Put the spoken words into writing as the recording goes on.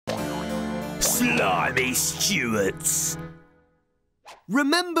Slimy Stuarts.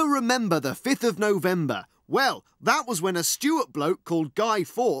 Remember the 5th of November. Well, that was when a Stuart bloke called Guy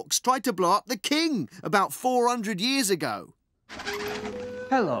Fawkes tried to blow up the king about 400 years ago.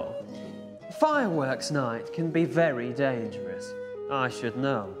 Hello. Fireworks night can be very dangerous. I should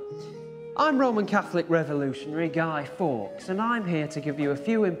know. I'm Roman Catholic revolutionary Guy Fawkes, and I'm here to give you a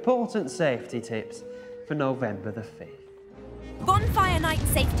few important safety tips for November the 5th. Bonfire night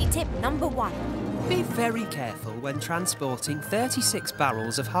safety tip number 1. Be very careful when transporting 36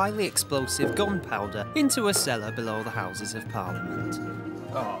 barrels of highly explosive gunpowder into a cellar below the Houses of Parliament.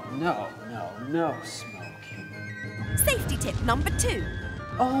 Oh, no smoking. Safety tip number 2.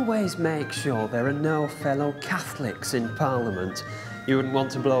 Always make sure there are no fellow Catholics in Parliament. You wouldn't want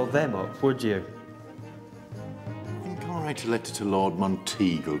to blow them up, would you? I think I'll write a letter to Lord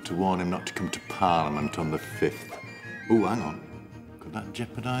Monteagle to warn him not to come to Parliament on the 5th. Oh, hang on. Could that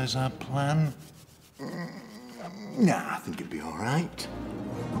jeopardise our plan? Nah, I think it'd be all right.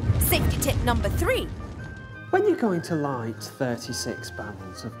 Safety tip number 3. When you're going to light 36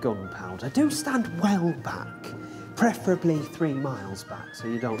 barrels of gunpowder, do stand well back. Preferably 3 miles back, so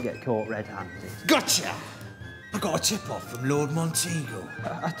you don't get caught red-handed. Gotcha! I got a tip-off from Lord Monteagle.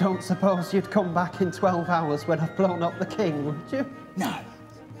 I don't suppose you'd come back in 12 hours when I've blown up the king, would you? No.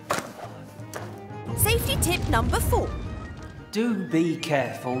 Safety tip number 4. Do be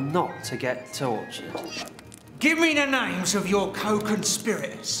careful not to get tortured. Give me the names of your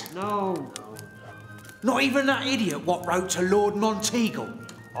co-conspirators. No. Not even that idiot what wrote to Lord Monteagle.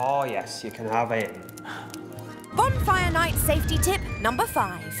 Oh, yes, you can have him. Bonfire night safety tip number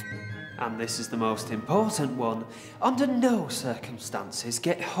 5. And this is the most important one. Under no circumstances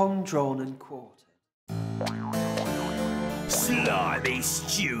get hung, drawn and quartered. Slimy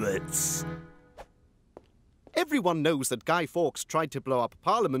Stuarts. Everyone knows that Guy Fawkes tried to blow up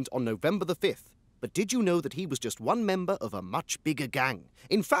Parliament on November the 5th. But did you know that he was just one member of a much bigger gang?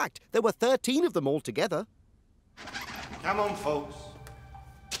 In fact, there were 13 of them altogether. Come on, folks.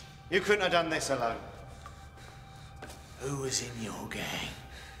 You couldn't have done this alone. Who was in your gang?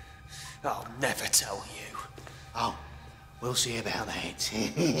 I'll never tell you. Oh, we'll see about that.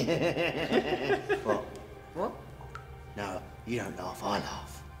 What? What? No, you don't laugh, I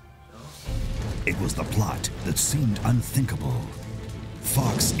laugh. It was the plot that seemed unthinkable.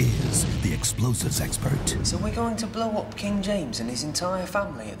 Fawkes is the explosives expert. So we're going to blow up King James and his entire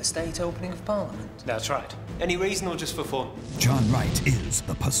family at the state opening of Parliament? That's right. Any reason or just for fun? John Wright is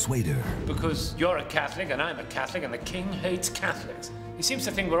the persuader. Because you're a Catholic and I'm a Catholic and the King hates Catholics. He seems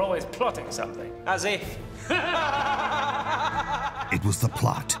to think we're always plotting something. As if. It was the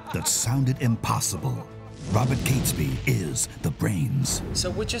plot that sounded impossible. Robert Catesby is the brains.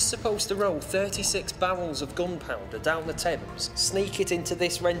 So we're just supposed to roll 36 barrels of gunpowder down the Thames, sneak it into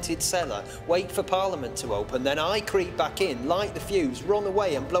this rented cellar, wait for Parliament to open, then I creep back in, light the fuse, run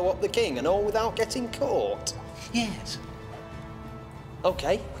away and blow up the king, and all without getting caught? Yes.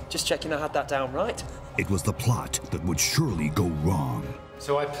 OK, just checking I had that down right. It was the plot that would surely go wrong.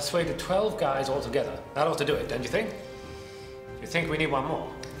 So I persuaded 12 guys altogether. That ought to do it, don't you think? Do you think we need one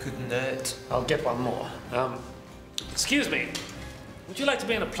more? Couldn't hurt. I'll get one more. Excuse me. Would you like to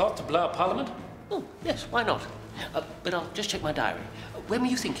be in a plot to blow up Parliament? Oh, yes, why not? But I'll just check my diary. When were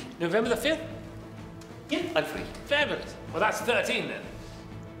you thinking? November the 5th? Yeah, I'm free. Fabulous. Well, that's 13 then.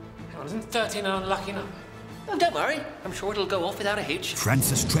 Hang on, isn't 13 an unlucky number? Oh, don't worry. I'm sure it'll go off without a hitch.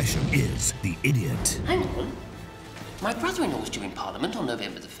 Francis Tresham is the idiot. Hang on. My brother-in-law's due in Parliament on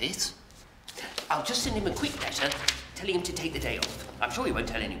November the 5th. I'll just send him a quick letter telling him to take the day off. I'm sure he won't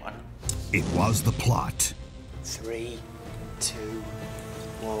tell anyone. It was the plot 3, 2,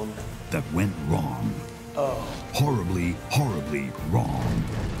 1. that went wrong. Oh. Horribly, horribly wrong.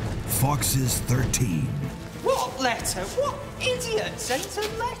 Fawkes' 13. What letter? What idiot sent a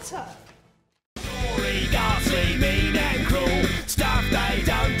letter? Gory, ghastly, mean and cruel. Stuff they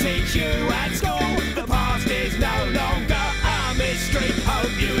don't teach you at school. The past is no longer a mystery.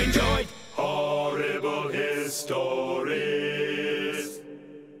 Hope you enjoyed Horrible Histories.